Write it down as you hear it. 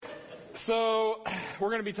So, we're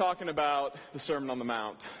going to be talking about the Sermon on the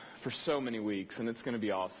Mount for so many weeks, and it's going to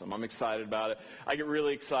be awesome. I'm excited about it. I get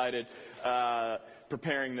really excited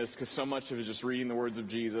preparing this because so much of it is just reading the words of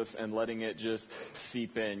Jesus and letting it just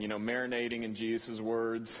seep in, marinating in Jesus'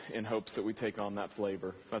 words in hopes that we take on that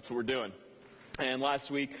flavor. That's what we're doing. And last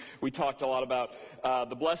week, we talked a lot about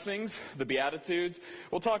the blessings, the Beatitudes.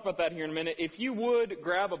 We'll talk about that here in a minute. If you would,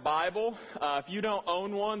 grab a Bible. If you don't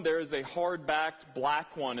own one, there is a hard-backed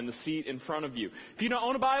black one in the seat in front of you. If you don't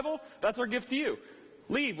own a Bible, that's our gift to you.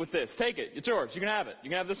 Leave with this. Take it. It's yours. You can have it. You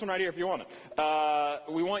can have this one right here if you want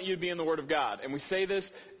it. We want you to be in the Word of God. And we say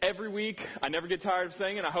this every week. I never get tired of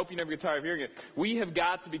saying it. I hope you never get tired of hearing it. We have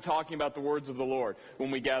got to be talking about the words of the Lord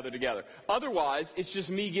when we gather together. Otherwise, it's just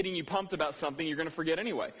me getting you pumped about something you're going to forget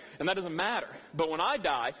anyway. And that doesn't matter. But when I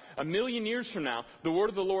die, 1,000,000 years from now, the Word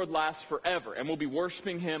of the Lord lasts forever. And we'll be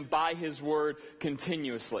worshiping Him by His Word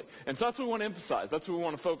continuously. And so that's what we want to emphasize. That's what we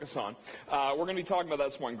want to focus on. We're going to be talking about that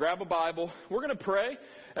this morning. Grab a Bible. We're going to pray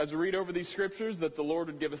as we read over these scriptures that the Lord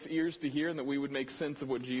would give us ears to hear and that we would make sense of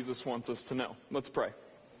what Jesus wants us to know. Let's pray.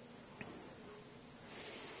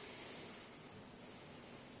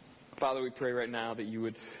 Father, we pray right now that you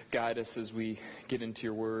would guide us as we get into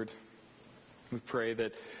your word. We pray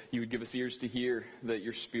that you would give us ears to hear, that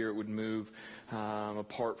your Spirit would move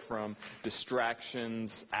apart from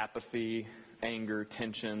distractions, apathy, anger,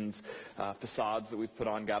 tensions, facades that we've put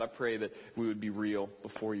on. God, I pray that we would be real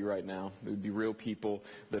before you right now. We would be real people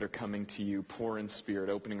that are coming to you, poor in spirit,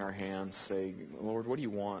 opening our hands, say, Lord, what do you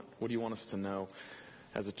want? What do you want us to know?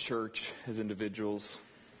 As a church, as individuals,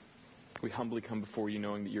 we humbly come before you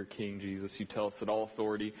knowing that you're King, Jesus. You tell us that all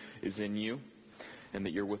authority is in you and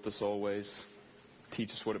that you're with us always.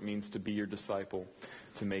 Teach us what it means to be your disciple,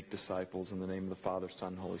 to make disciples in the name of the Father, Son,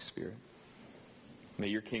 and Holy Spirit. May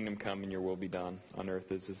your kingdom come and your will be done on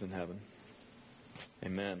earth as is in heaven.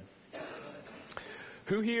 Amen.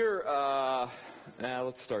 Who here,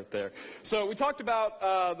 let's start there. So we talked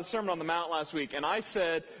about the Sermon on the Mount last week, and I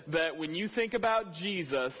said that when you think about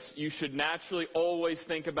Jesus, you should naturally always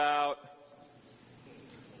think about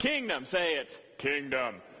kingdom. Say it.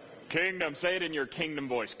 Kingdom. Kingdom. Say it in your kingdom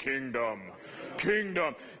voice. Kingdom.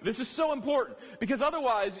 Kingdom. This is so important because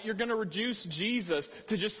otherwise you're going to reduce Jesus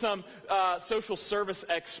to just some social service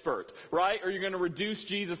expert, right? Or you're going to reduce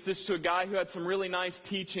Jesus just to a guy who had some really nice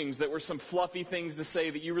teachings that were some fluffy things to say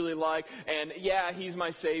that you really like. And yeah, he's my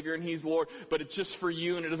Savior and he's Lord, but it's just for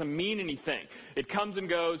you and it doesn't mean anything. It comes and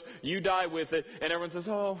goes, you die with it, and everyone says,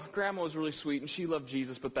 oh, Grandma was really sweet and she loved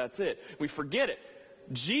Jesus, but that's it. We forget it.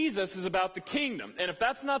 Jesus is about the kingdom. And if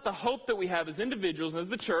that's not the hope that we have as individuals and as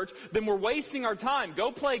the church, then we're wasting our time.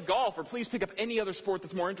 Go play golf or please pick up any other sport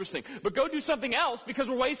that's more interesting. But go do something else because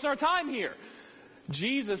we're wasting our time here.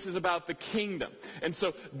 Jesus is about the kingdom. And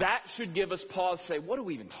so that should give us pause, say, what are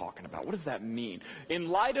we even talking about? What does that mean? In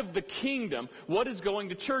light of the kingdom, what does going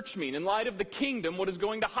to church mean? In light of the kingdom, what does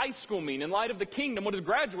going to high school mean? In light of the kingdom, what does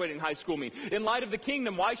graduating high school mean? In light of the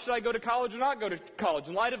kingdom, why should I go to college or not go to college?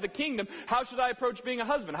 In light of the kingdom, how should I approach being a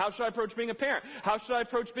husband? How should I approach being a parent? How should I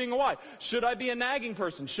approach being a wife? Should I be a nagging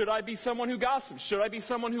person? Should I be someone who gossips? Should I be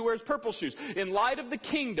someone who wears purple shoes? In light of the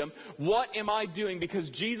kingdom, what am I doing?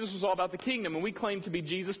 Because Jesus was all about the kingdom, and we claim to be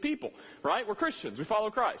Jesus people, right? We're Christians. We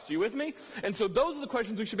follow Christ. Are you with me? And so those are the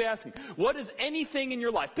questions we should be asking. What is anything in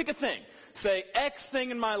your life? Pick a thing. Say, X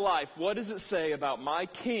thing in my life. What does it say about my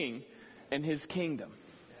King and His kingdom?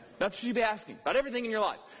 That's what you should be asking. About everything in your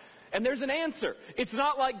life. And there's an answer. It's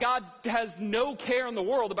not like God has no care in the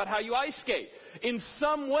world about how you ice skate. In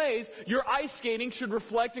some ways, your ice skating should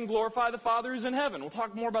reflect and glorify the Father who's in heaven. We'll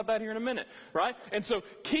talk more about that here in a minute, right? And so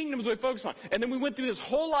kingdom is what we focus on. And then we went through this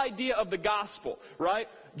whole idea of the gospel, right?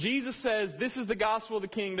 Jesus says, this is the gospel of the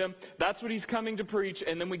kingdom. That's what He's coming to preach.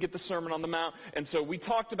 And then we get the Sermon on the Mount. And so we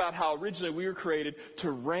talked about how originally we were created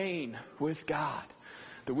to reign with God.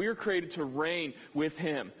 That we were created to reign with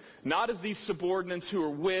Him. Not as these subordinates who are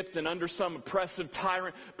whipped and under some oppressive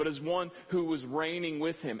tyrant, but as one who was reigning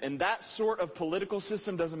with Him. And that sort of political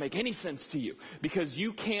system doesn't make any sense to you. Because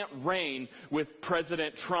you can't reign with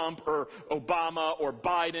President Trump or Obama or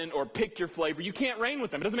Biden or pick your flavor. You can't reign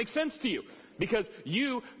with them. It doesn't make sense to you. Because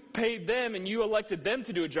you paid them and you elected them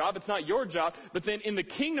to do a job. It's not your job. But then in the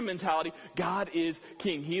kingdom mentality, God is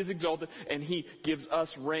king. He is exalted and He gives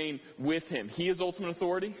us reign with Him. He is ultimate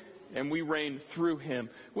authority and we reign through Him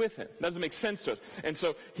with Him. That doesn't make sense to us. And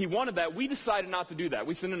so He wanted that. We decided not to do that.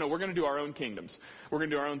 We said, no, we're going to do our own kingdoms. We're going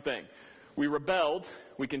to do our own thing. We rebelled.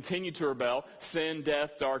 We continue to rebel. Sin,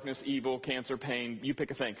 death, darkness, evil, cancer, pain. You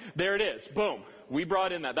pick a thing. There it is. Boom. We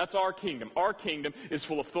brought in that. That's our kingdom. Our kingdom is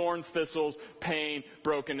full of thorns, thistles, pain,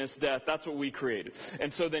 brokenness, death. That's what we created.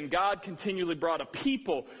 And so then God continually brought a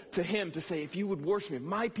people to him to say, if you would worship me,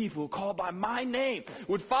 my people who call by my name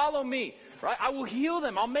would follow me, right? I will heal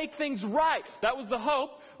them. I'll make things right. That was the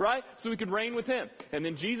hope, right? So we could reign with him. And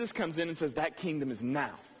then Jesus comes in and says, that kingdom is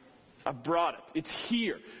now. I brought it. It's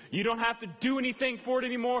here. You don't have to do anything for it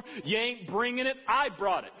anymore. You ain't bringing it. I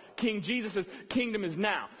brought it. King Jesus says, kingdom is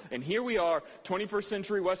now. And here we are, 21st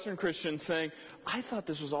century Western Christians saying, I thought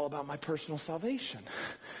this was all about my personal salvation.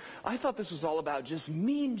 I thought this was all about just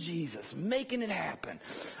me and Jesus, making it happen.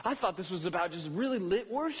 I thought this was about just really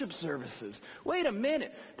lit worship services. Wait a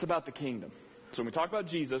minute. It's about the kingdom. So when we talk about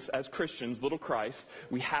Jesus as Christians, little Christ,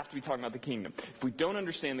 we have to be talking about the kingdom. If we don't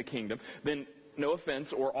understand the kingdom, then no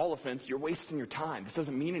offense or all offense, you're wasting your time. This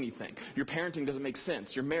doesn't mean anything. Your parenting doesn't make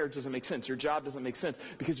sense. Your marriage doesn't make sense. Your job doesn't make sense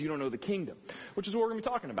because you don't know the kingdom, which is what we're going to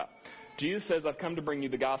be talking about. Jesus says, I've come to bring you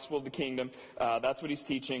the gospel of the kingdom. That's what he's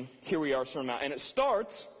teaching. Here we are, Sermon on the Mount. And it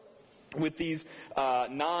starts with these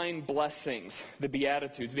 9 blessings, the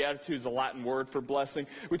Beatitudes. Beatitude is a Latin word for blessing.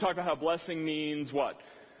 We talked about how blessing means what?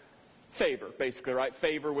 Favor, basically, right?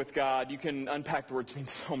 Favor with God. You can unpack the word to mean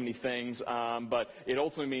so many things, but it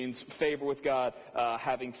ultimately means favor with God,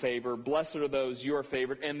 having favor. Blessed are those you are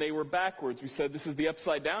favored. And they were backwards. We said this is the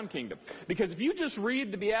upside down kingdom. Because if you just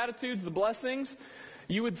read the Beatitudes, the blessings,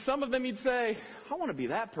 some of them you'd say, I want to be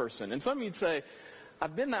that person. And some you'd say,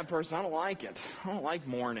 I've been that person. I don't like it. I don't like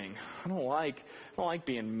mourning. I don't like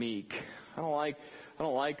being meek. I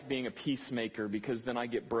don't like being a peacemaker because then I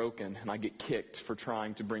get broken and I get kicked for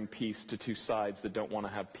trying to bring peace to two sides that don't want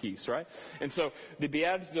to have peace, right? And so the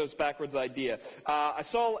Beatitudes backwards idea. I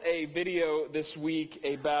saw a video this week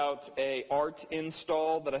about a art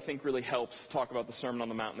install that I think really helps talk about the Sermon on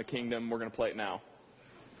the Mount and the kingdom. We're going to play it now.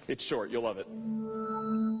 It's short. You'll love it.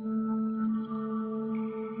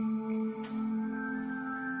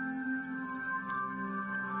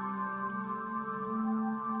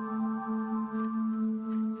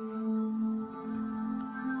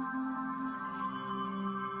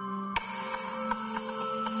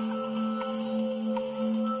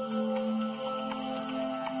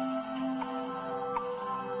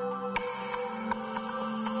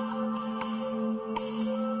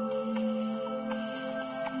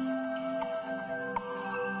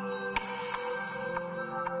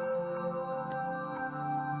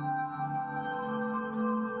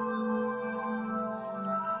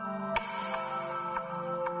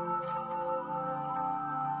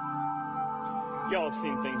 Y'all have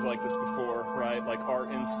seen things like this before, right? Like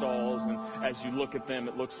art installs, and as you look at them,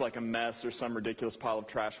 it looks like a mess or some ridiculous pile of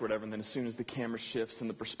trash or whatever, and then as soon as the camera shifts and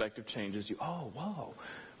the perspective changes, whoa,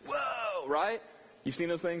 right? You've seen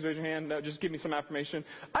those things? Raise your hand. No, just give me some affirmation.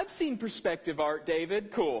 I've seen perspective art,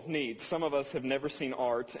 David. Cool, neat. Some of us have never seen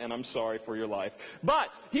art, and I'm sorry for your life. But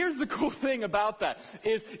here's the cool thing about that,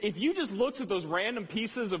 is if you just looked at those random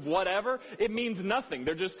pieces of whatever, it means nothing.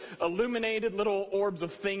 They're just illuminated little orbs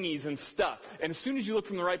of thingies and stuff. And as soon as you look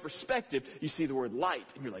from the right perspective, you see the word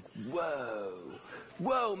light, and you're like,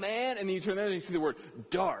 whoa, man. And then you turn there and you see the word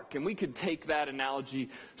dark. And we could take that analogy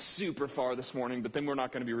super far this morning, but then we're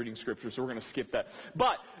not going to be reading scripture, so we're going to skip that.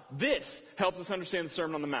 But this helps us understand the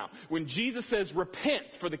Sermon on the Mount. When Jesus says,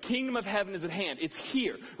 repent, for the kingdom of heaven is at hand, it's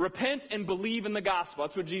here. Repent and believe in the gospel.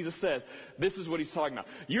 That's what Jesus says. This is what he's talking about.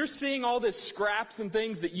 You're seeing all this scraps and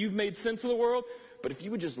things that you've made sense of the world, but if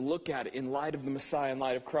you would just look at it in light of the Messiah, in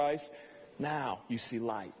light of Christ, now you see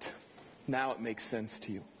light. Now it makes sense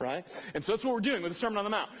to you, right? And so that's what we're doing with the Sermon on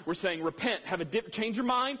the Mount. We're saying, repent, change your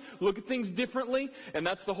mind, look at things differently, and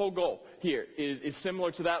that's the whole goal here, is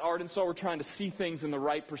similar to that art install. We're trying to see things in the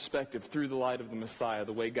right perspective through the light of the Messiah,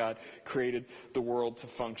 the way God created the world to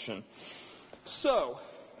function. So,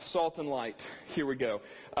 salt and light, here we go.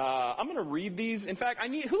 I'm going to read these. In fact,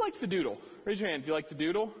 who likes to doodle? Raise your hand if you like to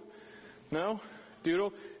doodle. No?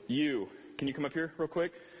 Doodle? You. Can you come up here real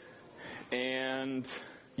quick? And...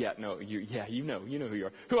 Yeah, no, you know who you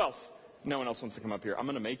are. Who else? No one else wants to come up here. I'm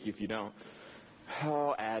going to make you if you don't.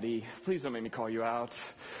 Oh, Addie, please don't make me call you out.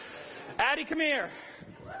 Addie, come here.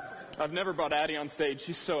 I've never brought Addie on stage.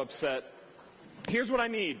 She's so upset. Here's what I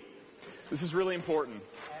need. This is really important.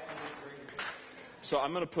 So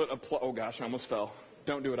I'm going to put oh gosh, I almost fell.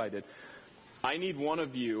 Don't do what I did. I need one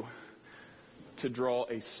of you to draw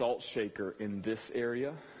a salt shaker in this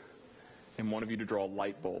area, and one of you to draw a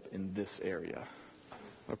light bulb in this area.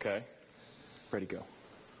 Okay, ready, go.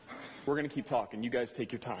 We're going to keep talking. You guys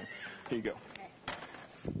take your time. Here you go.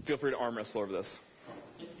 Feel free to arm wrestle over this.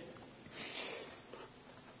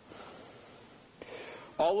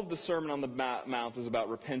 All of the Sermon on the Mount is about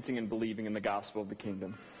repenting and believing in the gospel of the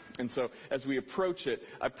kingdom. And so as we approach it,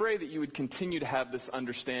 I pray that you would continue to have this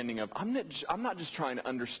understanding of, I'm not just trying to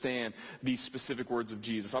understand these specific words of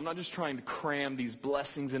Jesus. I'm not just trying to cram these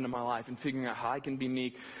blessings into my life and figuring out how I can be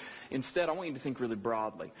meek. Instead, I want you to think really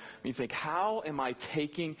broadly. When you think, how am I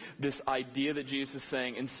taking this idea that Jesus is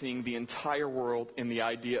saying and seeing the entire world in the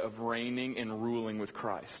idea of reigning and ruling with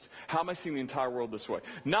Christ? How am I seeing the entire world this way?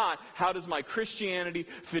 Not, how does my Christianity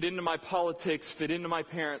fit into my politics, fit into my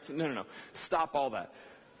parents? No. Stop all that.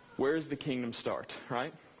 Where does the kingdom start,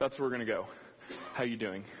 right? That's where we're going to go. How are you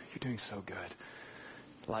doing? You're doing so good.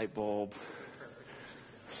 Light bulb,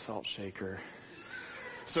 salt shaker.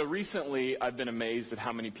 So recently, I've been amazed at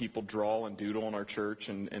how many people draw and doodle in our church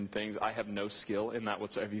and things. I have no skill in that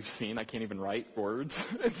whatsoever. You've seen, I can't even write words.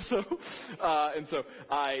 And so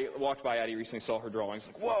I walked by Addie recently, saw her drawings,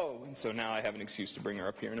 like, whoa! And so now I have an excuse to bring her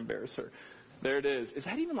up here and embarrass her. There it is. Is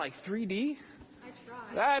that even like 3D? I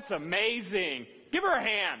tried. That's amazing. Give her a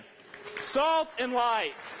hand. Salt and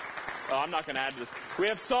light. Oh, I'm not going to add to this. We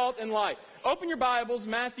have salt and light. Open your Bibles,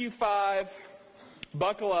 Matthew 5.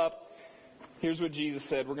 Buckle up. Here's what Jesus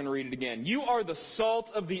said. We're going to read it again. You are the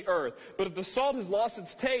salt of the earth. But if the salt has lost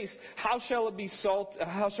its taste, how shall its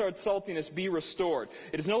saltiness be restored?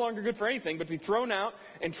 It is no longer good for anything but to be thrown out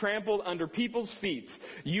and trampled under people's feet.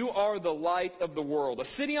 You are the light of the world. A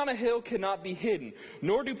city on a hill cannot be hidden.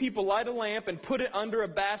 Nor do people light a lamp and put it under a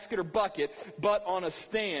basket or bucket, but on a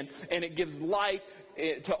stand, and it gives light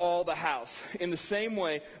to all the house. In the same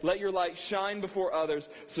way, let your light shine before others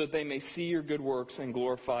so that they may see your good works and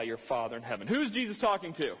glorify your Father in heaven. Who's Jesus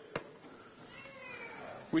talking to?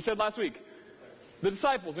 We said last week, the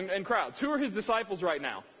disciples and crowds. Who are his disciples right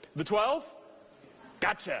now? The 12?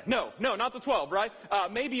 Gotcha. No, not the 12, right?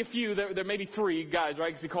 Maybe a few. There may be 3 guys, right?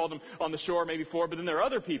 Because he called them on the shore, maybe 4. But then there are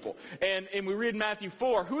other people. And we read Matthew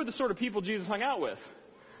 4. Who are the sort of people Jesus hung out with?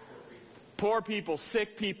 Poor people,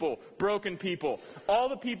 sick people, broken people. All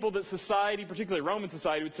the people that society, particularly Roman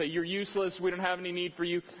society, would say, you're useless, we don't have any need for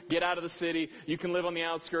you, get out of the city, you can live on the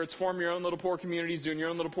outskirts, form your own little poor communities, doing your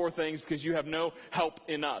own little poor things because you have no help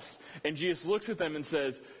in us. And Jesus looks at them and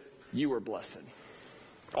says, you are blessed.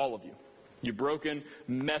 All of you. You broken,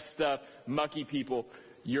 messed up, mucky people,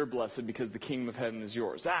 you're blessed because the kingdom of heaven is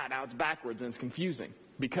yours. Now it's backwards and it's confusing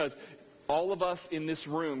because all of us in this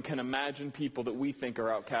room can imagine people that we think are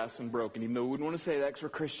outcasts and broken, even though we wouldn't want to say that because we're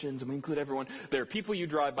Christians and we include everyone. There are people you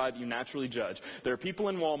drive by that you naturally judge. There are people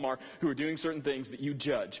in Walmart who are doing certain things that you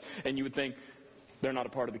judge, and you would think, they're not a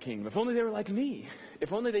part of the kingdom. If only they were like me.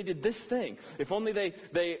 If only they did this thing. If only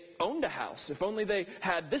they owned a house. If only they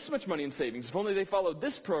had this much money in savings. If only they followed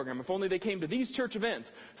this program. If only they came to these church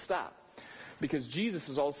events. Stop. Because Jesus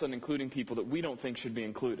is all of a sudden including people that we don't think should be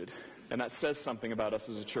included. And that says something about us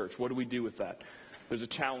as a church. What do we do with that? There's a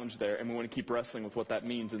challenge there, and we want to keep wrestling with what that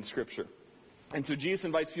means in Scripture. And so Jesus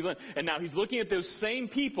invites people in. And now he's looking at those same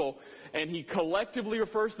people, and he collectively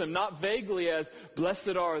refers to them, not vaguely as,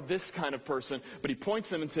 blessed are this kind of person, but he points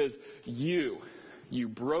them and says, you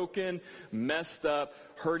broken, messed up,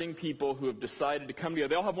 hurting people who have decided to come together.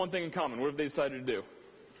 They all have one thing in common. What have they decided to do?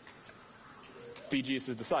 Be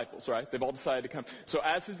Jesus' disciples, right? They've all decided to come. So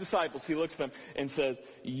as his disciples, he looks at them and says,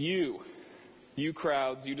 you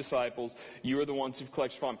crowds, you disciples, you are the ones who've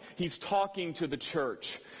collected from. He's talking to the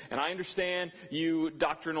church. And I understand you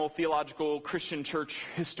doctrinal, theological, Christian church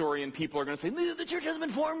historian people are going to say, the church hasn't been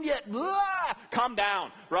formed yet. Blah! Calm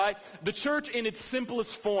down, right? The church in its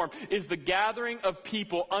simplest form is the gathering of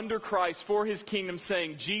people under Christ for his kingdom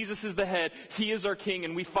saying, Jesus is the head, he is our king,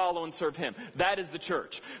 and we follow and serve him. That is the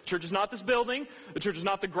church. The church is not this building. The church is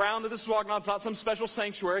not the ground of this walking on. It's not some special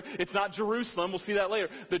sanctuary. It's not Jerusalem. We'll see that later.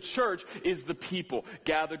 The church is the people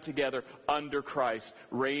gathered together under Christ,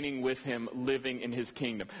 reigning with him, living in his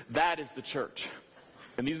kingdom. That is the church.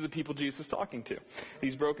 And these are the people Jesus is talking to.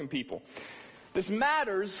 These broken people. This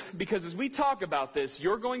matters because as we talk about this,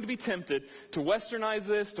 you're going to be tempted to westernize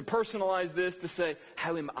this, to personalize this, to say,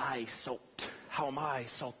 how am I salt? How am I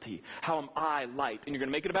salty? How am I light? And you're going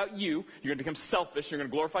to make it about you. You're going to become selfish. You're going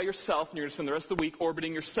to glorify yourself. And you're going to spend the rest of the week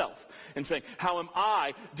orbiting yourself and saying, how am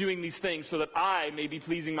I doing these things so that I may be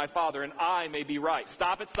pleasing my Father and I may be right?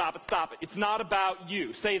 Stop it, stop it, stop it. It's not about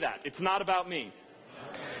you. Say that. It's not about me.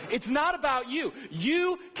 It's not about you.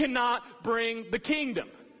 You cannot bring the kingdom.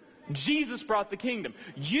 Jesus brought the kingdom.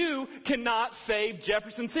 You cannot save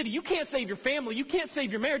Jefferson City. You can't save your family. You can't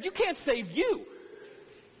save your marriage. You can't save you.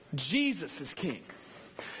 Jesus is king.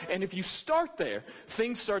 And if you start there,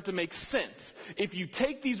 things start to make sense. If you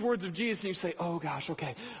take these words of Jesus and you say, oh gosh,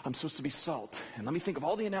 okay, I'm supposed to be salt. And let me think of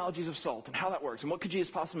all the analogies of salt and how that works. And what could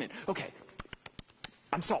Jesus possibly mean? Okay,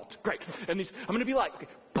 I'm salt. Great. And I'm going to be light. Okay.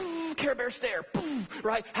 Poof, Care Bear stare. Poof,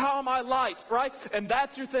 right? How am I light? Right? And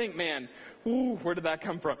that's your thing, man. Ooh, where did that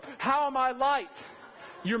come from? How am I light?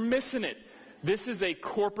 You're missing it. This is a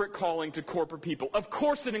corporate calling to corporate people. Of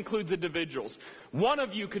course it includes individuals. One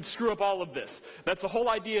of you could screw up all of this. That's the whole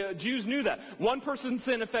idea. Jews knew that. One person's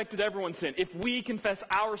sin affected everyone's sin. If we confess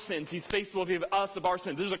our sins, he's faithful to forgive us of our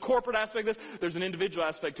sins. There's a corporate aspect of this. There's an individual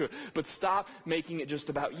aspect to it. But stop making it just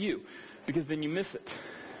about you, because then you miss it.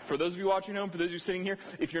 For those of you watching home, for those of you sitting here,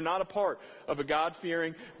 if you're not a part of a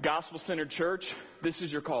God-fearing, gospel-centered church, this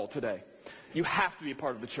is your call today. You have to be a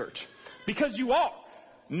part of the church. Because you are.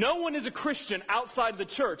 No one is a Christian outside of the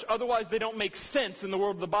church. Otherwise, they don't make sense in the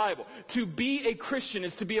world of the Bible. To be a Christian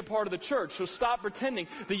is to be a part of the church. So stop pretending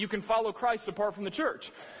that you can follow Christ apart from the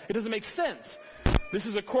church. It doesn't make sense. This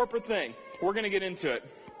is a corporate thing. We're going to get into it.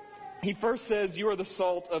 He first says, you are the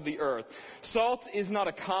salt of the earth. Salt is not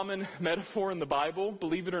a common metaphor in the Bible,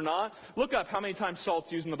 believe it or not. Look up how many times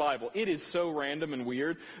salt's used in the Bible. It is so random and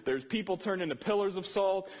weird. There's people turned into pillars of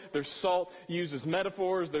salt. There's salt used as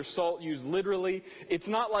metaphors. There's salt used literally. It's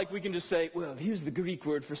not like we can just say, well, here's the Greek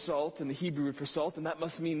word for salt and the Hebrew word for salt, and that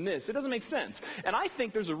must mean this. It doesn't make sense. And I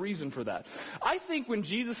think there's a reason for that. I think when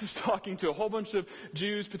Jesus is talking to a whole bunch of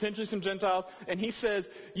Jews, potentially some Gentiles, and he says,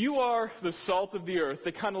 you are the salt of the earth,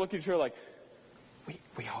 they kind of look at each other like,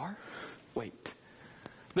 we are? Wait.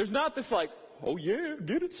 There's not this like, oh yeah,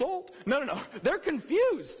 get it, salt. No. They're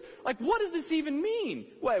confused. Like, what does this even mean?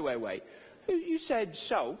 Wait. You said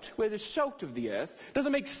salt. We're the salt of the earth.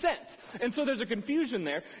 Doesn't make sense. And so there's a confusion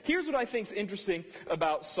there. Here's what I think's interesting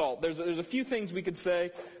about salt. There's a few things we could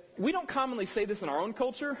say. We don't commonly say this in our own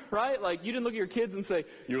culture, right? Like, you didn't look at your kids and say,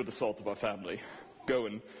 you're the salt of our family. Go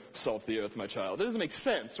and salt the earth, my child. That doesn't make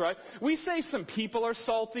sense, right? We say some people are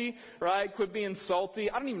salty, right? Quit being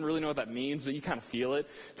salty. I don't even really know what that means, but you kind of feel it.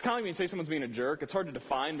 It's kind of like when you say someone's being a jerk. It's hard to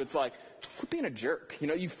define, but it's like, quit being a jerk. You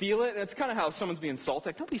know, you feel it, and it's kind of how someone's being salty.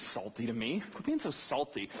 Like, don't be salty to me. Quit being so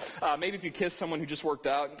salty. Maybe if you kiss someone who just worked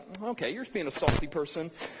out, okay, you're just being a salty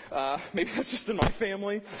person. Maybe that's just in my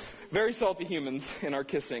family. Very salty humans in our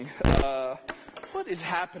kissing. What is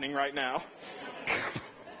happening right now?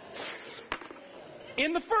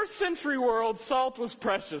 In the first century world, salt was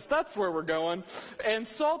precious. That's where we're going. And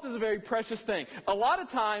salt is a very precious thing. A lot of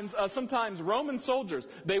times, sometimes Roman soldiers,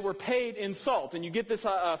 they were paid in salt. And you get this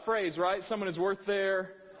phrase, right? Someone is worth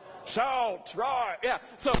their salt, right? Yeah.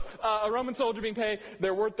 So a Roman soldier being paid,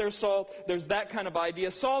 they're worth their salt. There's that kind of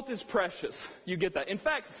idea. Salt is precious. You get that. In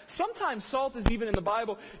fact, sometimes salt is even in the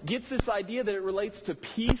Bible gets this idea that it relates to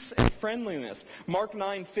peace and friendliness. Mark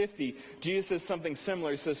 9:50, Jesus says something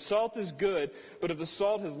similar. He says, salt is good, but if the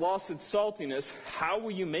salt has lost its saltiness, how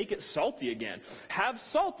will you make it salty again? Have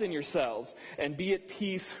salt in yourselves and be at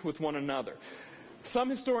peace with one another.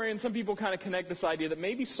 Some historians, some people kind of connect this idea that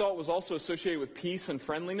maybe salt was also associated with peace and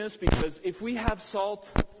friendliness, because if we have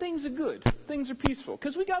salt, things are good. Things are peaceful.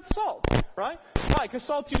 Because we got salt, right? Why? Because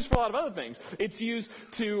salt's used for a lot of other things. It's used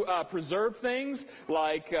to preserve things,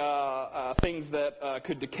 like things that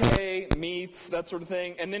could decay, meats, that sort of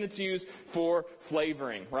thing. And then it's used for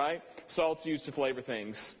flavoring, right? Salt's used to flavor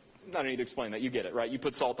things. I don't need to explain that. You get it, right? You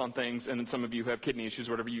put salt on things, and then some of you who have kidney issues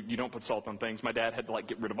or whatever, you don't put salt on things. My dad had to,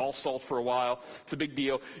 get rid of all salt for a while. It's a big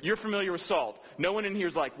deal. You're familiar with salt. No one in here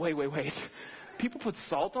is like, wait. People put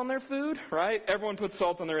salt on their food, right? Everyone puts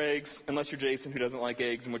salt on their eggs, unless you're Jason, who doesn't like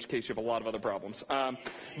eggs, in which case you have a lot of other problems.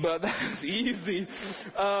 But that's easy.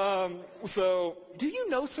 So, do you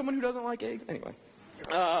know someone who doesn't like eggs? Anyway.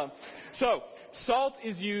 So, salt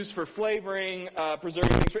is used for flavoring,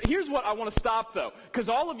 preserving things. Here's what I want to stop, though, because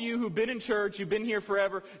all of you who've been in church, you've been here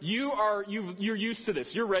forever, you're used to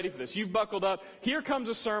this. You're ready for this. You've buckled up. Here comes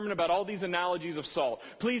a sermon about all these analogies of salt.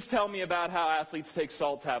 Please tell me about how athletes take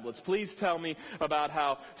salt tablets. Please tell me about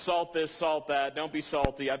how salt this, salt that, don't be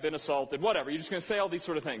salty, I've been assaulted, whatever. You're just going to say all these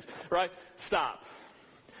sort of things, right? Stop.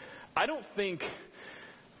 I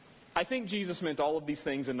think Jesus meant all of these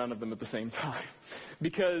things and none of them at the same time,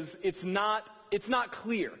 because it's not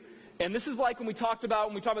clear. And this is like when we talk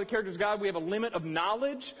about the characters of God, we have a limit of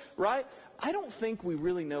knowledge, right? I don't think we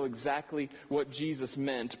really know exactly what Jesus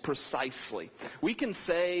meant precisely. We can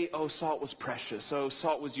say, oh, salt was precious. Oh,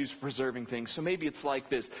 salt was used for preserving things. So maybe it's like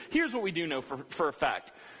this. Here's what we do know for a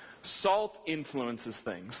fact. Salt influences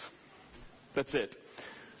things. That's it.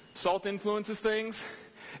 Salt influences things.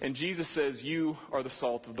 And Jesus says, you are the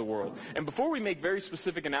salt of the world. And before we make very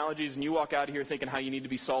specific analogies and you walk out of here thinking how you need to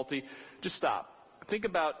be salty, just stop. Think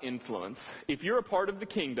about influence. If you're a part of the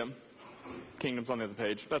kingdom's on the other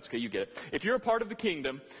page. That's okay, you get it. If you're a part of the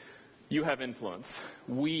kingdom, you have influence.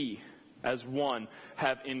 We, as one,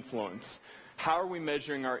 have influence. How are we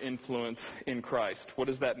measuring our influence in Christ? What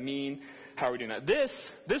does that mean? How are we doing that?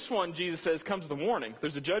 This one, Jesus says, comes with a warning.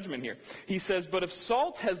 There's a judgment here. He says, but if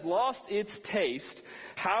salt has lost its taste,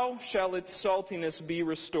 how shall its saltiness be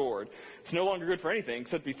restored? It's no longer good for anything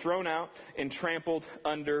except to be thrown out and trampled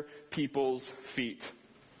under people's feet.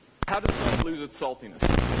 How does salt lose its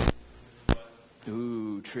saltiness?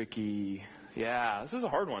 Ooh, tricky. Yeah, this is a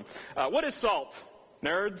hard one. What is salt,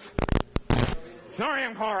 nerds?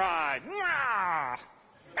 Sodium chloride.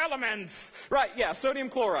 Elements. Right, yeah, sodium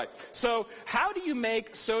chloride. So how do you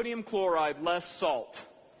make sodium chloride less salt?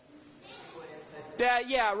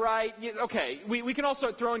 Yeah, right. Okay, we can all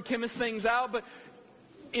start throwing chemist things out, but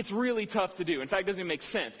it's really tough to do. In fact, it doesn't even make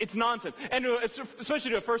sense. It's nonsense. And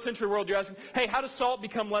especially to a first century world, you're asking, hey, how does salt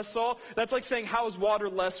become less salt? That's like saying, how is water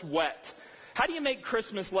less wet? How do you make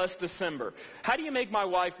Christmas less December? How do you make my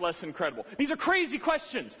wife less incredible? These are crazy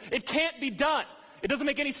questions. It can't be done. It doesn't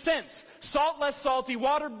make any sense. Salt less salty,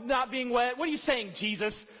 water not being wet. What are you saying,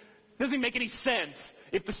 Jesus? It doesn't even make any sense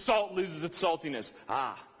if the salt loses its saltiness.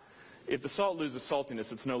 If the salt loses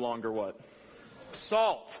saltiness, it's no longer what?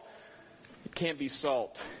 Salt. It can't be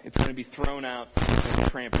salt. It's going to be thrown out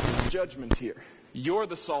and trampled. Judgment here. You're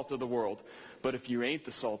the salt of the world. But if you ain't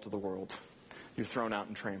the salt of the world, you're thrown out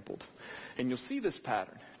and trampled. And you'll see this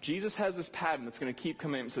pattern. Jesus has this pattern that's going to keep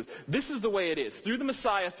coming up and says, this is the way it is. Through the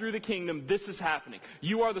Messiah, through the kingdom, this is happening.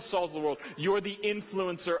 You are the salt of the world. You're the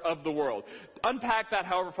influencer of the world. Unpack that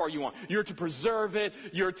however far you want. You're to preserve it.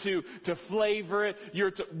 You're to flavor it. You're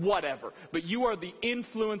to whatever. But you are the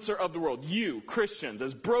influencer of the world. You, Christians,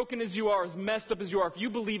 as broken as you are, as messed up as you are, if you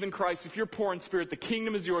believe in Christ, if you're poor in spirit, the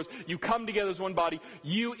kingdom is yours. You come together as one body.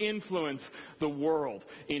 You influence the world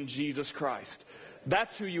in Jesus Christ.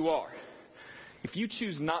 That's who you are. If you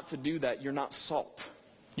choose not to do that, you're not salt.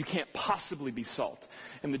 You can't possibly be salt.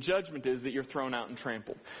 And the judgment is that you're thrown out and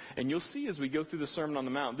trampled. And you'll see as we go through the Sermon on the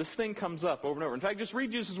Mount, this thing comes up over and over. In fact, just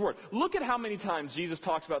read Jesus' word. Look at how many times Jesus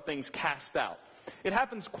talks about things cast out. It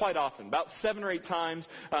happens quite often. About 7 or 8 times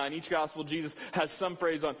in each gospel, Jesus has some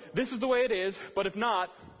phrase on, this is the way it is, but if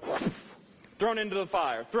not, thrown into the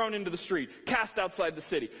fire, thrown into the street, cast outside the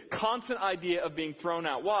city. Constant idea of being thrown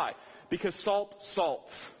out. Why? Because salt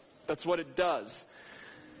salts. That's what it does.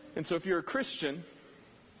 And so if you're a Christian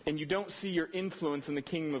and you don't see your influence in the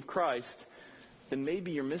kingdom of Christ, then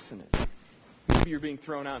maybe you're missing it. Maybe you're being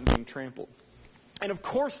thrown out and being trampled. And of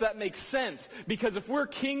course that makes sense, because if we're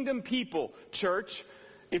kingdom people, church,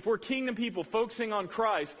 if we're kingdom people focusing on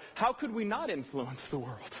Christ, how could we not influence the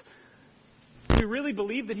world? Do we really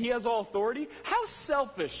believe that he has all authority? How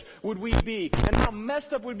selfish would we be, and how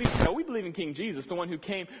messed up would we be? No, we believe in King Jesus, the one who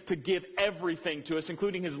came to give everything to us,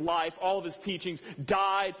 including his life, all of his teachings,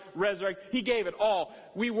 died, resurrected. He gave it all.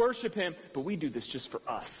 We worship him, but we do this just for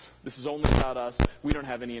us. This is only about us. We don't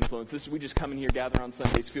have any influence. We just come in here, gather on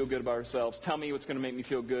Sundays, feel good about ourselves. Tell me what's going to make me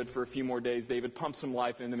feel good for a few more days, David. Pump some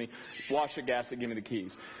life into me. Wash the gas and give me the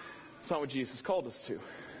keys. It's not what Jesus called us to.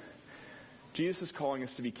 Jesus is calling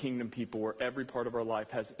us to be kingdom people where every part of our life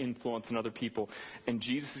has influence on other people. And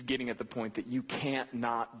Jesus is getting at the point that you can't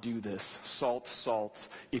not do this. Salt salts.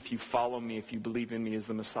 If you follow me, if you believe in me as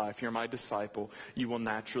the Messiah, if you're my disciple, you will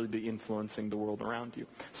naturally be influencing the world around you.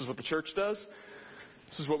 This is what the church does.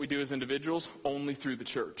 This is what we do as individuals, only through the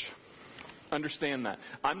church. Understand that.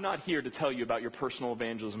 I'm not here to tell you about your personal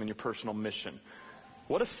evangelism and your personal mission.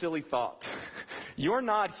 What a silly thought. You're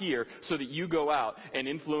not here so that you go out and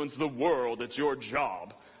influence the world at your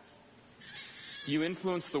job. You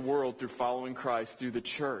influence the world through following Christ, through the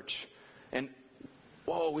church. And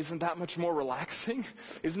whoa, isn't that much more relaxing?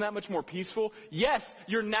 Isn't that much more peaceful? Yes,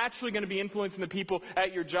 you're naturally going to be influencing the people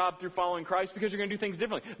at your job through following Christ because you're going to do things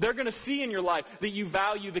differently. They're going to see in your life that you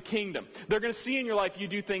value the kingdom. They're going to see in your life you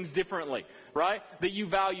do things differently, right? That you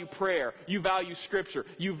value prayer, you value scripture,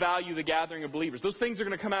 you value the gathering of believers. Those things are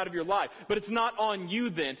going to come out of your life. But it's not on you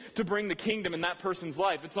then to bring the kingdom in that person's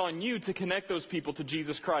life. It's on you to connect those people to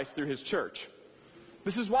Jesus Christ through his church.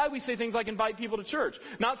 This is why we say things like invite people to church.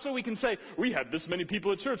 Not so we can say, we had this many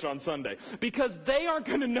people at church on Sunday. Because they aren't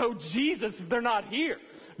going to know Jesus if they're not here.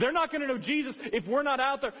 They're not going to know Jesus if we're not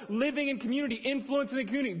out there living in community, influencing the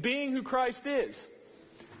community, being who Christ is.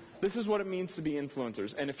 This is what it means to be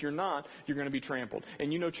influencers. And if you're not, you're going to be trampled.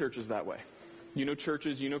 And you know churches that way. You know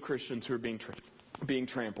churches, you know Christians who are being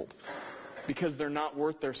trampled. Because they're not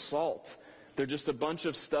worth their salt. They're just a bunch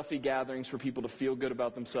of stuffy gatherings for people to feel good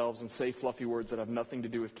about themselves and say fluffy words that have nothing to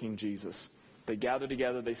do with King Jesus. They gather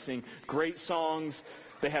together, they sing great songs,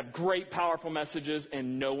 they have great powerful messages,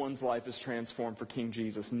 and no one's life is transformed for King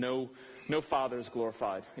Jesus. No father is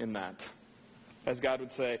glorified in that. As God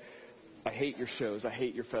would say, I hate your shows, I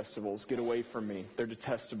hate your festivals, get away from me, they're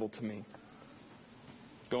detestable to me.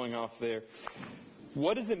 going off there.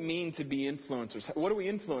 What does it mean to be influencers? What are we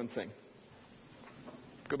influencing?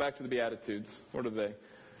 Go back to the Beatitudes. What are they?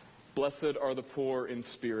 Blessed are the poor in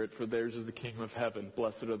spirit, for theirs is the kingdom of heaven.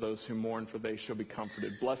 Blessed are those who mourn, for they shall be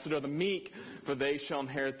comforted. Blessed are the meek, for they shall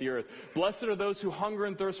inherit the earth. Blessed are those who hunger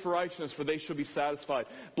and thirst for righteousness, for they shall be satisfied.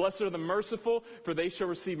 Blessed are the merciful, for they shall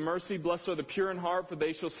receive mercy. Blessed are the pure in heart, for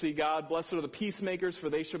they shall see God. Blessed are the peacemakers, for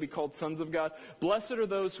they shall be called sons of God. Blessed are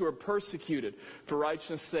those who are persecuted for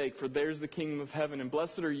righteousness' sake, for theirs is the kingdom of heaven. And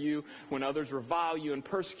blessed are you when others revile you and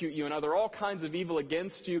persecute you and utter all kinds of evil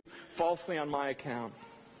against you falsely on my account.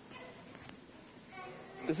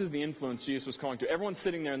 This is the influence Jesus was calling to. Everyone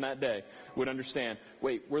sitting there in that day would understand,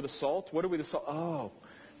 wait, we're the salt? What are we the salt? Oh,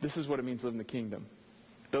 this is what it means to live in the kingdom.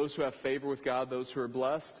 Those who have favor with God, those who are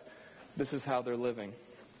blessed, this is how they're living.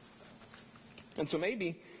 And so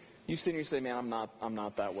maybe you sit here and say, man, I'm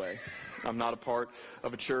not that way. I'm not a part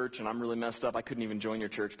of a church, and I'm really messed up. I couldn't even join your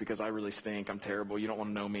church because I really stink. I'm terrible. You don't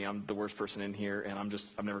want to know me. I'm the worst person in here, and I'm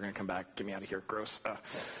never going to come back. Get me out of here. Gross.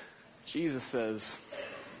 Jesus says,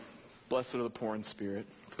 blessed are the poor in spirit,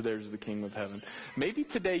 for theirs is the kingdom of heaven. Maybe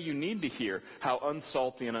today you need to hear how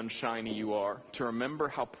unsalty and unshiny you are, to remember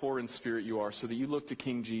how poor in spirit you are, so that you look to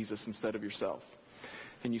King Jesus instead of yourself.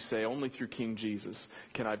 And you say, only through King Jesus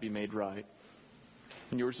can I be made right.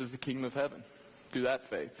 And yours is the kingdom of heaven, through that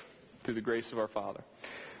faith, through the grace of our Father.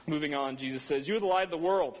 Moving on, Jesus says, you are the light of the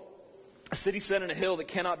world. A city set on a hill that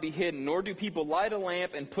cannot be hidden, nor do people light a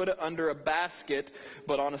lamp and put it under a basket,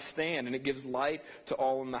 but on a stand, and it gives light to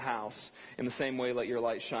all in the house. In the same way, let your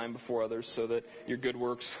light shine before others, so that your good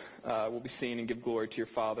works will be seen and give glory to your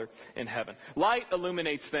Father in heaven. Light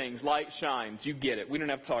illuminates things. Light shines. You get it. We don't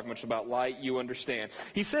have to talk much about light. You understand.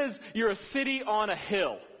 He says you're a city on a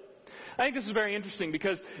hill. I think this is very interesting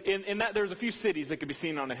because in that there's a few cities that could be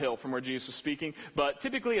seen on a hill from where Jesus was speaking, but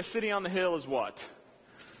typically a city on the hill is what?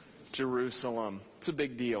 Jerusalem. It's a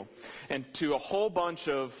big deal. And to a whole bunch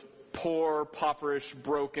of poor, pauperish,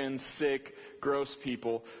 broken, sick, gross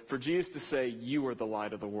people, for Jesus to say, you are the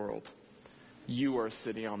light of the world. You are a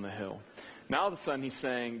city on the hill. Now all of a sudden he's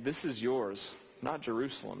saying, this is yours, not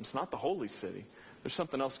Jerusalem's, not the holy city. There's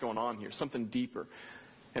something else going on here, something deeper.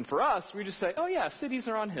 And for us, we just say, oh yeah, cities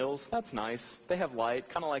are on hills. That's nice. They have light,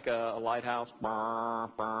 kind of like a lighthouse. I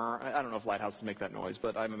don't know if lighthouses make that noise,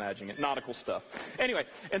 but I'm imagining it. Nautical stuff. Anyway,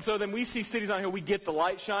 and so then we see cities on a hill. We get the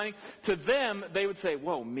light shining. To them, they would say,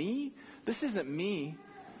 whoa, me? This isn't me.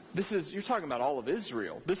 You're talking about all of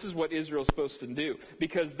Israel. This is what Israel's supposed to do.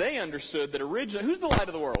 Because they understood that originally, who's the light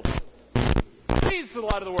of the world? Jesus is the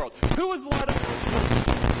light of the world. Who was the light of the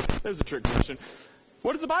world? There's a trick question.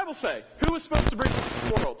 What does the Bible say? Who was supposed to bring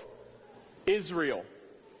the world? Israel.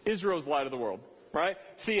 Israel's light of the world, right?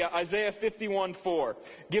 See, Isaiah 51:4.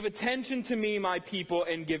 Give attention to me, my people,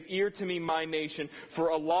 and give ear to me, my nation. For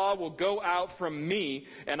a law will go out from me,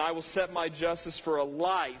 and I will set my justice for a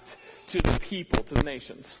light to the people, to the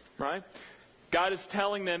nations, right? God is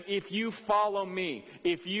telling them, if you follow me,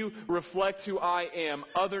 if you reflect who I am,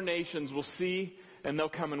 other nations will see and they'll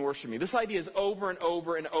come and worship me. This idea is over and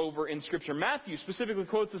over and over in Scripture. Matthew specifically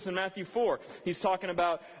quotes this in Matthew 4. He's talking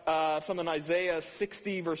about something in Isaiah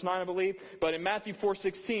 60, verse 9, I believe. But in Matthew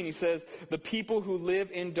 4:16, he says, the people who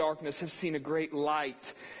live in darkness have seen a great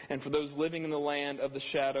light. And for those living in the land of the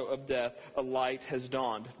shadow of death, a light has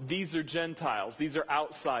dawned. These are Gentiles. These are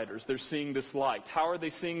outsiders. They're seeing this light. How are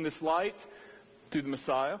they seeing this light? Through the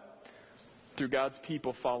Messiah. Through God's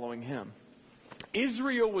people following him.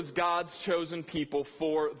 Israel was God's chosen people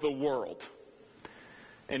for the world.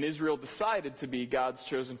 And Israel decided to be God's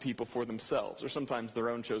chosen people for themselves, or sometimes their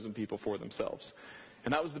own chosen people for themselves.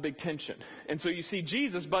 And that was the big tension. And so you see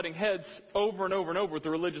Jesus butting heads over and over and over with the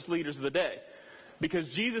religious leaders of the day. Because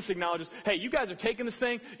Jesus acknowledges, hey, you guys are taking this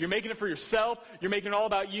thing, you're making it for yourself, you're making it all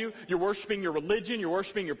about you, you're worshiping your religion, you're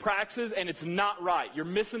worshiping your practices, and it's not right. You're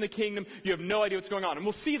missing the kingdom, you have no idea what's going on. And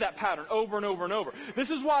we'll see that pattern over and over and over.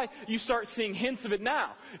 This is why you start seeing hints of it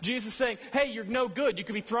now. Jesus is saying, hey, you're no good, you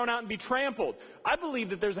could be thrown out and be trampled. I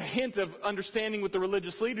believe that there's a hint of understanding with the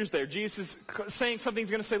religious leaders there. Jesus is saying something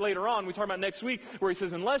he's going to say later on, we talk about next week, where he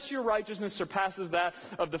says, unless your righteousness surpasses that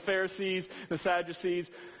of the Pharisees, the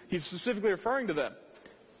Sadducees, he's specifically referring to them.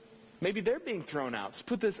 Maybe they're being thrown out. Let's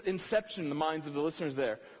put this inception in the minds of the listeners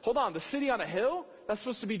there. Hold on, the city on a hill? That's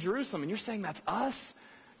supposed to be Jerusalem. And you're saying that's us?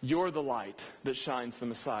 You're the light that shines the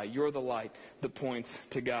Messiah. You're the light that points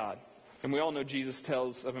to God. And we all know Jesus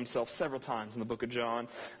tells of himself several times in the book of John.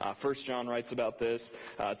 1 John writes about this.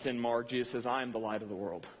 It's in Mark. Jesus says, I am the light of the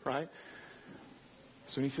world, right?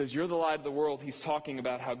 So when he says, you're the light of the world, he's talking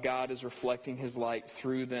about how God is reflecting his light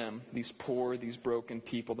through them, these poor, these broken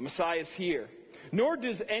people. The Messiah is here. Nor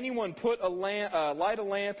does anyone light a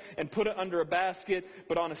lamp and put it under a basket,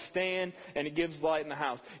 but on a stand, and it gives light in the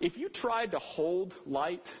house. If you tried to hold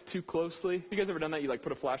light too closely, you guys ever done that? You like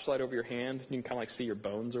put a flashlight over your hand, and you can kind of like see your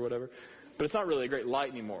bones or whatever. But it's not really a great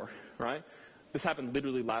light anymore, right? This happened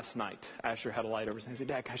literally last night. Asher had a light over his hand. He said,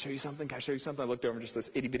 Dad, can I show you something? Can I show you something? I looked over and just this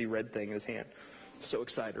itty-bitty red thing in his hand. So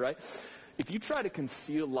excited, right? If you try to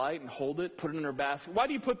conceal light and hold it, put it in a basket. Why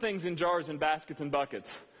do you put things in jars and baskets and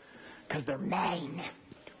buckets? Because they're mine.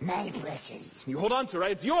 My precious. You hold on to it,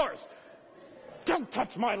 right? It's yours. Don't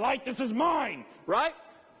touch my light. This is mine, right?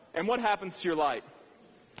 And what happens to your light?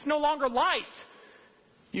 It's no longer light.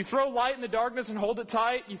 You throw light in the darkness and hold it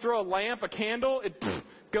tight. You throw a lamp, a candle, it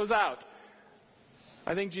goes out.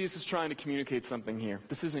 I think Jesus is trying to communicate something here.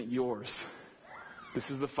 This isn't yours. This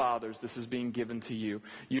is the Father's. This is being given to you.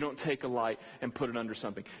 You don't take a light and put it under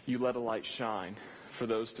something. You let a light shine for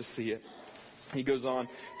those to see it. He goes on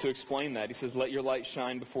to explain that. He says, let your light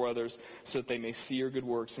shine before others so that they may see your good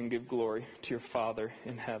works and give glory to your Father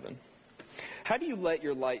in heaven. How do you let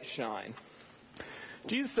your light shine?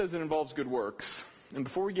 Jesus says it involves good works. And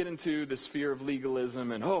before we get into this fear of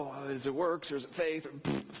legalism and, is it works or is it faith?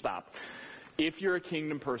 Stop. If you're a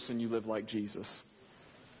kingdom person, you live like Jesus.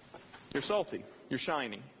 You're salty. You're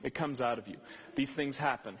shining. It comes out of you. These things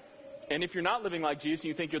happen. And if you're not living like Jesus and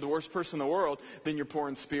you think you're the worst person in the world, then you're poor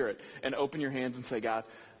in spirit. And open your hands and say, God,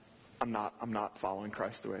 I'm not following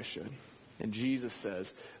Christ the way I should. And Jesus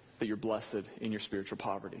says that you're blessed in your spiritual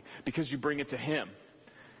poverty because you bring it to Him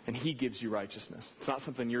and He gives you righteousness. It's not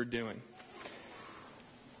something you're doing.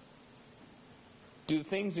 Do the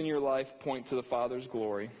things in your life point to the Father's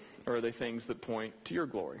glory, or are they things that point to your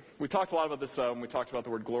glory? We talked a lot about this when we talked about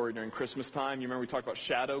the word glory during Christmas time. You remember we talked about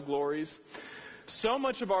shadow glories? So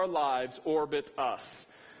much of our lives orbit us.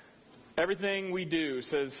 Everything we do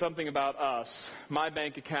says something about us. My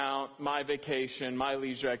bank account, my vacation, my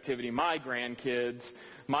leisure activity, my grandkids,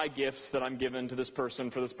 my gifts that I'm given to this person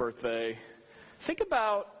for this birthday. Think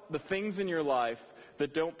about the things in your life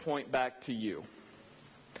that don't point back to you.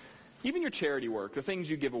 Even your charity work, the things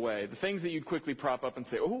you give away, the things that you'd quickly prop up and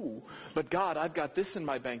say, oh, but God, I've got this in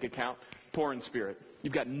my bank account. Poor in spirit.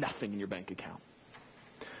 You've got nothing in your bank account.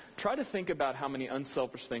 Try to think about how many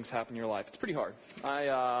unselfish things happen in your life. It's pretty hard.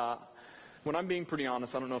 When I'm being pretty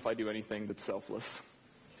honest, I don't know if I do anything that's selfless.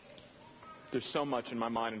 There's so much in my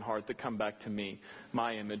mind and heart that come back to me,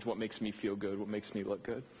 my image, what makes me feel good, what makes me look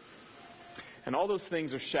good. And all those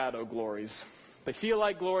things are shadow glories. They feel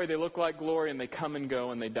like glory, they look like glory, and they come and go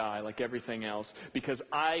and they die like everything else. Because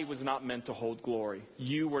I was not meant to hold glory.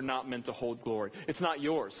 You were not meant to hold glory. It's not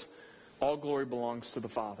yours. All glory belongs to the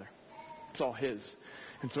Father. It's all His.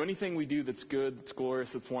 And so anything we do that's good, that's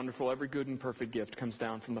glorious, that's wonderful, every good and perfect gift comes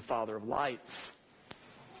down from the Father of lights.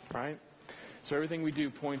 Right? So everything we do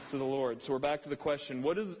points to the Lord. So we're back to the question,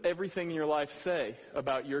 what does everything in your life say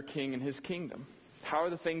about your King and His kingdom? How are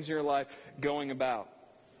the things in your life going about?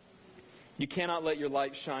 You cannot let your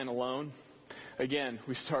light shine alone. Again,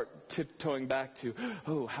 we start tiptoeing back to,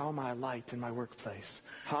 how am I a light in my workplace?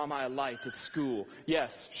 How am I a light at school?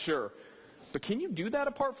 Yes, sure. But can you do that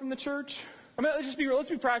apart from the church? I mean, let's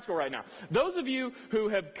be practical right now. Those of you who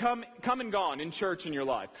have come and gone in church in your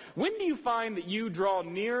life, when do you find that you draw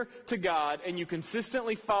near to God and you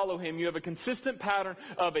consistently follow Him? You have a consistent pattern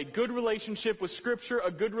of a good relationship with Scripture,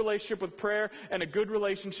 a good relationship with prayer, and a good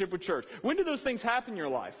relationship with church. When do those things happen in your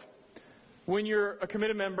life? When you're a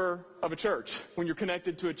committed member of a church, when you're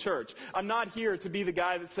connected to a church. I'm not here to be the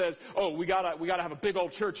guy that says, we gotta have a big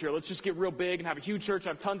old church here. Let's just get real big and have a huge church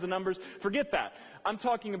and have tons of numbers. Forget that. I'm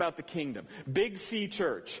talking about the kingdom. Big C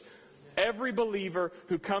church. Every believer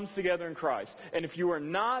who comes together in Christ. And if you are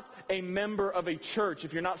not a member of a church,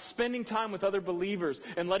 if you're not spending time with other believers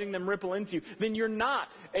and letting them ripple into you, then you're not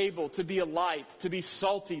able to be a light, to be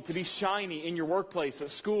salty, to be shiny in your workplace, at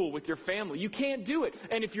school, with your family. You can't do it.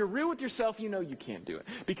 And if you're real with yourself, you know you can't do it.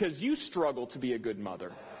 Because you struggle to be a good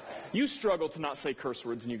mother. You struggle to not say curse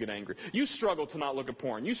words and you get angry. You struggle to not look at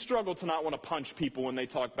porn. You struggle to not want to punch people when they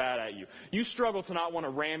talk bad at you. You struggle to not want to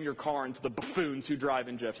ram your car into the buffoons who drive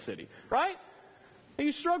in Jeff City. Right? And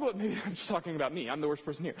you struggle with, maybe I'm just talking about me. I'm the worst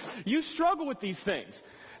person here. You struggle with these things.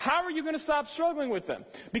 How are you going to stop struggling with them?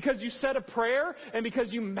 Because you said a prayer and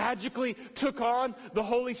because you magically took on the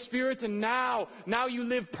Holy Spirit and now you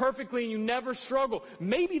live perfectly and you never struggle.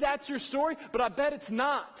 Maybe that's your story, but I bet it's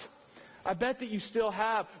not. I bet that you still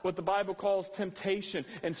have what the Bible calls temptation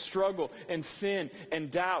and struggle and sin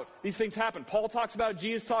and doubt. These things happen. Paul talks about it.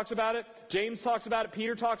 Jesus talks about it. James talks about it.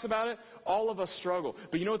 Peter talks about it. All of us struggle.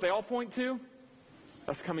 But you know what they all point to?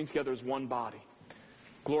 Us coming together as one body.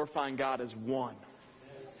 Glorifying God as one.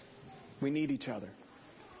 We need each other.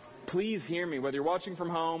 Please hear me. Whether you're watching from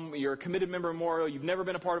home, you're a committed member of Memorial, you've never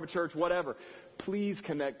been a part of a church, whatever. Please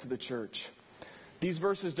connect to the church. These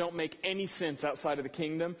verses don't make any sense outside of the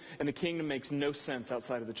kingdom, and the kingdom makes no sense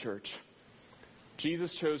outside of the church.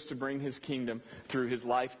 Jesus chose to bring his kingdom through his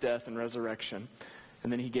life, death, and resurrection,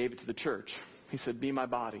 and then he gave it to the church. He said, be my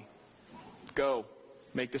body. Go,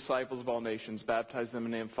 make disciples of all nations, baptize them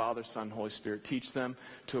in the name of Father, Son, Holy Spirit. Teach them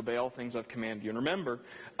to obey all things I've commanded you. And remember,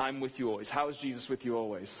 I'm with you always. How is Jesus with you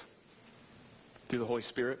always? Through the Holy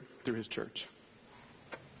Spirit, through his church.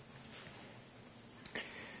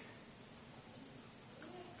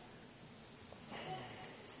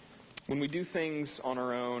 When we do things on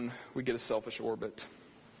our own, we get a selfish orbit.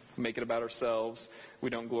 We make it about ourselves. We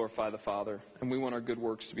don't glorify the Father. And we want our good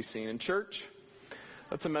works to be seen. In church,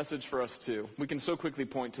 that's a message for us too. We can so quickly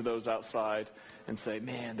point to those outside and say,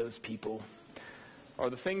 man, those people. Are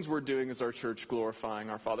the things we're doing as our church glorifying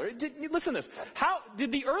our Father? Listen to this. How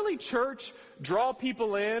did the early church draw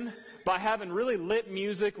people in? By having really lit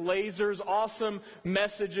music, lasers, awesome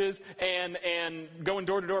messages, and going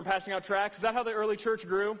door to door and passing out tracts? Is that how the early church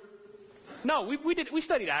grew? No, we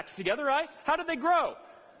studied Acts together, right? How did they grow?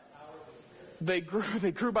 They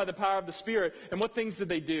grew by the power of the Spirit. And what things did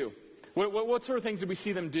they do? What sort of things did we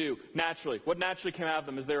see them do naturally? What naturally came out of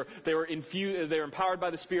them is they were empowered by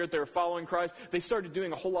the Spirit, they were following Christ. They started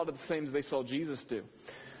doing a whole lot of the same as they saw Jesus do.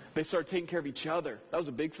 They started taking care of each other. That was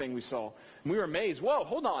a big thing we saw. And we were amazed. Whoa,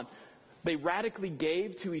 hold on. They radically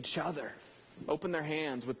gave to each other. Opened their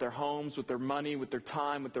hands with their homes, with their money, with their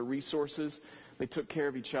time, with their resources. They took care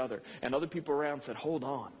of each other. And other people around said, hold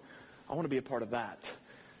on, I want to be a part of that.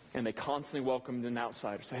 And they constantly welcomed an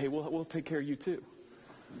outsider. Say, hey, we'll take care of you too.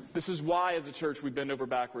 This is why as a church we bend over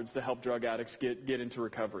backwards to help drug addicts get into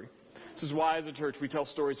recovery. This is why as a church we tell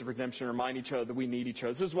stories of redemption and remind each other that we need each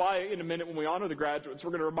other. This is why in a minute when we honor the graduates,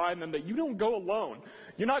 we're going to remind them that you don't go alone.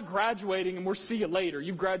 You're not graduating and we'll see you later.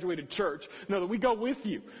 You've graduated church. No, that we go with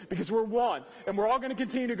you because we're one and we're all going to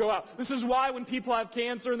continue to go out. This is why when people have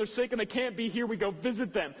cancer and they're sick and they can't be here, we go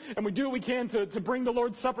visit them and we do what we can to bring the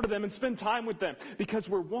Lord's Supper to them and spend time with them because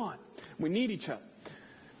we're one. We need each other.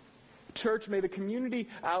 Church, may the community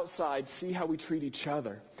outside see how we treat each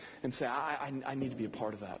other and say, I need to be a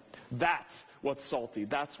part of that. That's what's salty.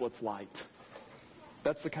 That's what's light.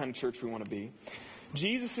 That's the kind of church we want to be.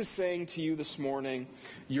 Jesus is saying to you this morning,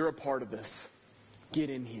 you're a part of this. Get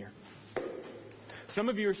in here. Some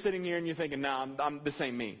of you are sitting here and you're thinking, nah, this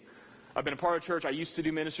ain't me. I've been a part of church. I used to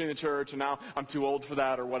do ministry in the church, and now I'm too old for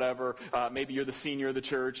that or whatever. Maybe you're the senior of the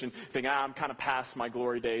church and think, I'm kind of past my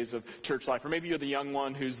glory days of church life. Or maybe you're the young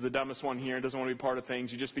one who's the dumbest one here and doesn't want to be part of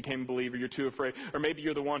things. You just became a believer. You're too afraid. Or maybe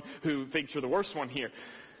you're the one who thinks you're the worst one here.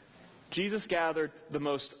 Jesus gathered the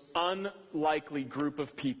most unlikely group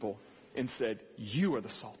of people and said, you are the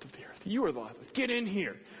salt of the earth. You are the light. Get in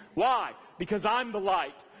here. Why? Because I'm the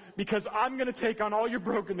light. Because I'm going to take on all your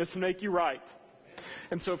brokenness and make you right.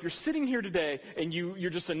 And so if you're sitting here today and you're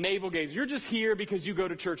just a navel gazer, you're just here because you go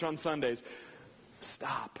to church on Sundays,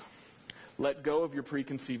 stop. Let go of your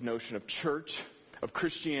preconceived notion of church, of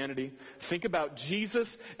Christianity. Think about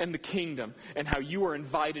Jesus and the kingdom and how you are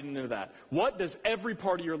invited into that. What does every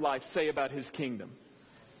part of your life say about his kingdom?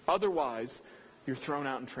 Otherwise, you're thrown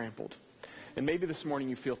out and trampled. And maybe this morning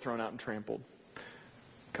you feel thrown out and trampled.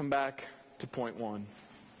 Come back to point one.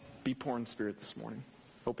 Be poor in spirit this morning.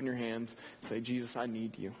 Open your hands. Say, Jesus, I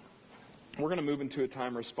need you. We're going to move into a time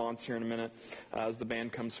of response here in a minute as the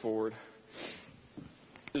band comes forward.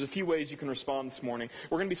 There's a few ways you can respond this morning.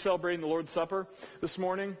 We're going to be celebrating the Lord's Supper this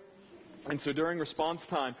morning. And so during response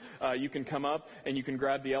time, you can come up and you can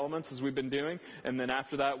grab the elements as we've been doing. And then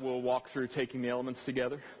after that, we'll walk through taking the elements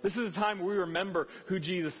together. This is a time where we remember who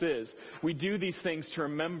Jesus is. We do these things to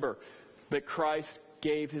remember that Christ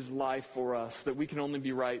gave his life for us, that we can only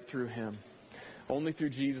be right through him. Only through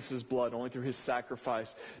Jesus' blood, only through his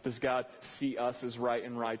sacrifice does God see us as right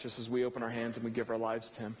and righteous as we open our hands and we give our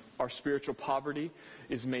lives to him. Our spiritual poverty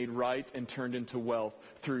is made right and turned into wealth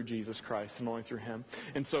through Jesus Christ and only through him.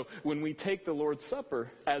 And so when we take the Lord's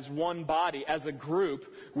Supper as one body, as a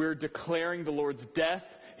group, we're declaring the Lord's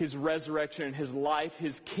death, his resurrection, and his life,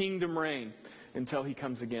 his kingdom reign until he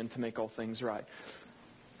comes again to make all things right.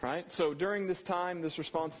 Right? So during this time, this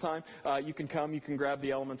response time, you can come, you can grab the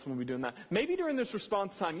elements when we'll be doing that. Maybe during this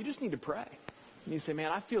response time, you just need to pray. You say,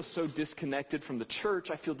 man, I feel so disconnected from the church.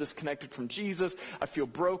 I feel disconnected from Jesus. I feel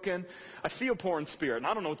broken. I feel poor in spirit, and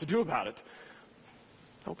I don't know what to do about it.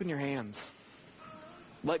 Open your hands.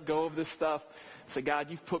 Let go of this stuff. Say, God,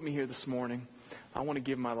 you've put me here this morning. I want to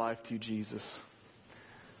give my life to you, Jesus.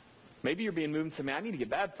 Maybe you're being moved and say, man, I need to get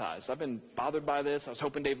baptized. I've been bothered by this. I was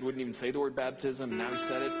hoping David wouldn't even say the word baptism, and now he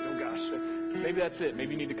said it. Oh, gosh. Maybe that's it.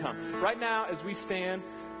 Maybe you need to come. Right now, as we stand,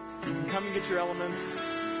 you can come and get your elements.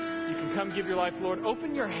 You can come give your life, Lord.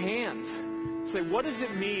 Open your hands. Say, what does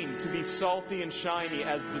it mean to be salty and shiny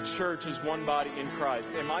as the church is one body in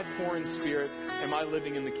Christ? Am I poor in spirit? Am I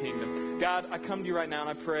living in the kingdom? God, I come to you right now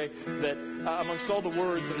and I pray that amongst all the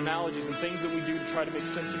words and analogies and things that we do to try to make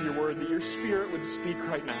sense of your word, that your spirit would speak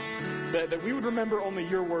right now. That we would remember only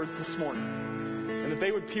your words this morning. And that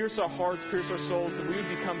they would pierce our hearts, pierce our souls, that we would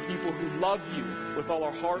become people who love you with all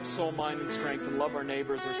our heart, soul, mind, and strength, and love our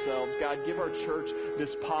neighbors ourselves. God, give our church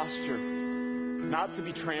this posture, not to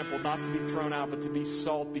be trampled, not to be thrown out, but to be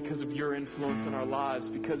salt because of your influence in our lives,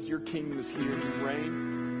 because your kingdom is here and you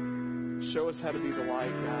reign. Show us how to be the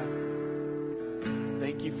light, God.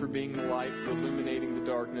 Thank you for being the light, for illuminating the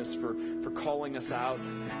darkness, for calling us out.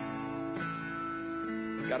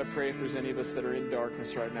 God, I pray if there's any of us that are in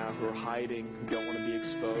darkness right now, who are hiding, who don't want to be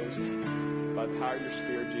exposed, by the power of your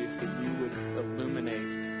Spirit, Jesus, that you would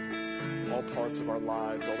illuminate all parts of our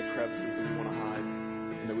lives, all the crevices that we want to hide,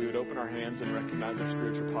 and that we would open our hands and recognize our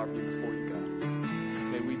spiritual poverty before you, God.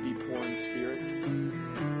 May we be poor in spirit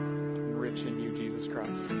and rich in you, Jesus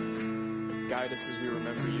Christ. Guide us as we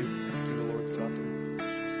remember you through the Lord's Supper.